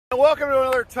welcome to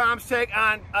another Tom's Take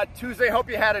on a Tuesday. Hope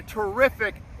you had a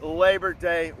terrific Labor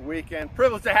Day weekend.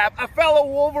 Privileged to have a fellow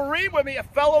Wolverine with me, a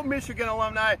fellow Michigan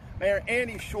alumni, Mayor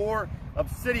Andy Schor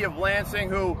of City of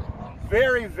Lansing, who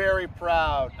very, very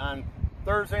proud on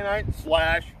Thursday night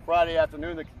 / Friday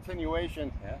afternoon, the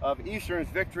continuation of Eastern's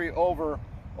victory over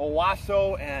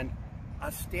Owasso and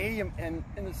a stadium in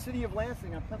the city of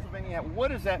Lansing on Pennsylvania. What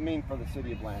does that mean for the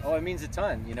city of Lansing? Oh, it means a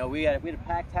ton. You know, we had a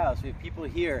packed house. We have people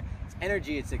here. It's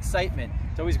energy. It's excitement.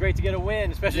 It's always great to get a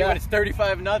win, especially when it's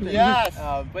 35-0. Yes.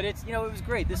 But it's, you know, it was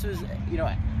great. This was, you know,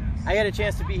 I had a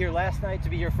chance to be here last night, to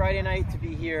be here Friday night, to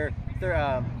be here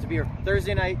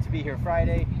Thursday night, to be here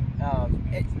Friday.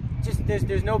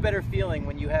 There's no better feeling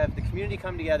when you have the community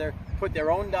come together, put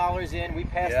their own dollars in. We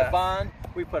passed the bond.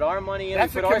 We put our money in.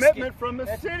 That's we a put commitment from the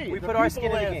city. We put our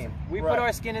skin in the game. We put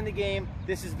our skin in the game.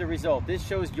 This is the result. This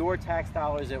shows your tax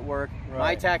dollars at work,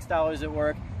 my tax dollars at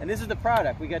work, and this is the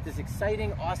product. We got this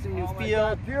exciting, awesome new field.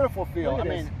 God, beautiful field. I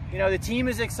mean, you know, the team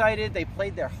is excited. They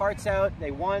played their hearts out.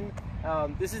 They won.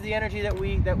 This is the energy that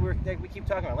we keep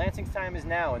talking about. Lansing's time is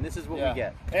now, and this is what we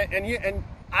get. And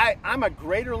I'm a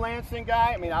greater Lansing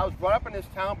guy. I mean, I was brought up in this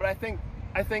town, but I think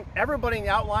everybody in the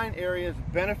outlying areas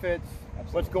benefits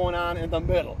what's going on in the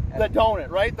middle. The donut,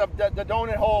 right? The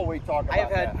donut hole we talk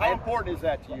about. How important is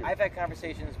that to you? I've had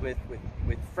conversations with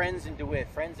friends in DeWitt,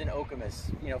 friends in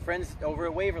Okemos, you know, friends over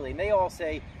at Waverly, and they all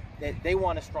say that they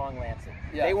want a strong Lansing.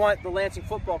 They want the Lansing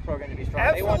football program to be strong.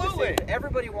 Absolutely.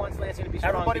 Everybody wants Lansing to be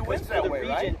strong. Everybody wins that way,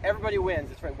 right? Everybody wins.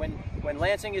 That's right. When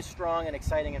Lansing is strong and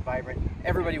exciting and vibrant,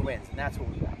 everybody wins, and that's what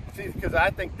we got. See, because I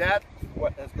think that's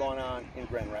what has gone on in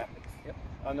Grand Rapids.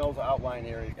 On those outlying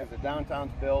areas, because the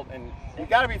downtown's built, and you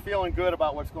got to be feeling good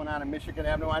about what's going on in Michigan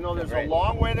Avenue. I know there's a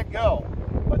long way to go,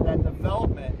 but that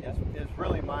development is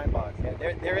really mind-boggling.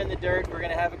 Yeah, they're in the dirt. We're going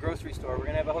to have a grocery store. We're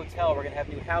going to have a hotel. We're going to have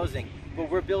new housing.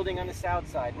 But we're building on the south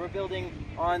side. We're building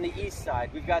on the east side.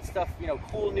 We've got stuff, you know,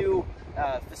 cool new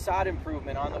facade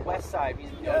improvement on the west side.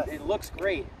 You know, it looks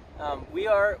great. We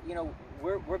are, you know,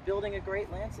 we're building a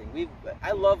great Lansing.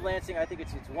 I love Lansing. I think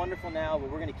it's wonderful now,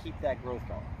 but we're going to keep that growth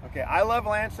going. Okay, I love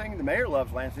Lansing. The mayor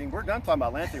loves Lansing. We're done talking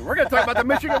about Lansing. We're going to talk about the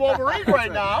Michigan Wolverines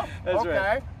right now. That's okay.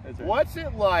 Right. That's right. What's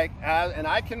it like? And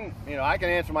I can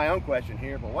answer my own question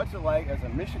here, but what's it like as a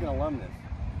Michigan alumnus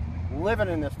living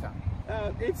in this town?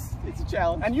 It's a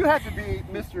challenge. And you have to be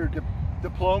Mr.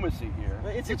 Diplomacy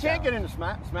here. You can't get into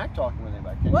smack talking with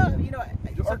anybody. Well, you know,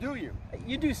 or do you?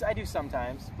 You do. I do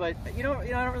sometimes, but I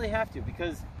don't really have to,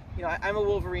 because you know I'm a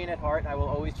Wolverine at heart. And I will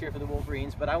always cheer for the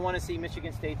Wolverines, but I want to see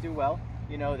Michigan State do well.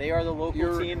 You know, they are the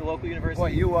local team, the local university.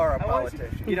 Well, you are a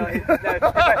politician. You know,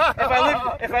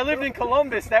 if I lived in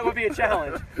Columbus, that would be a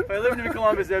challenge. If I lived in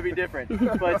Columbus, that would be different.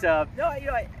 But no, you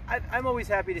know, I'm always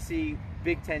happy to see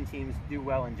Big Ten teams do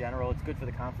well in general. It's good for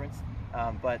the conference.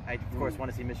 But I, of course, want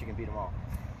to see Michigan beat them all.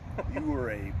 You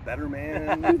were a better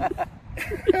man.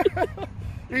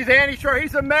 He's Andy Schor.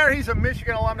 He's a mayor. He's a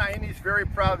Michigan alumni, and he's very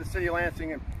proud of the city of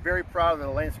Lansing and very proud of the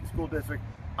Lansing School District.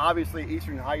 Obviously,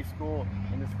 Eastern High School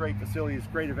and this great facility, this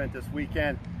great event this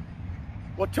weekend.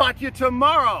 We'll talk to you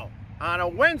tomorrow on a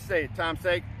Wednesday, Tom's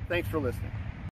Take. Thanks for listening.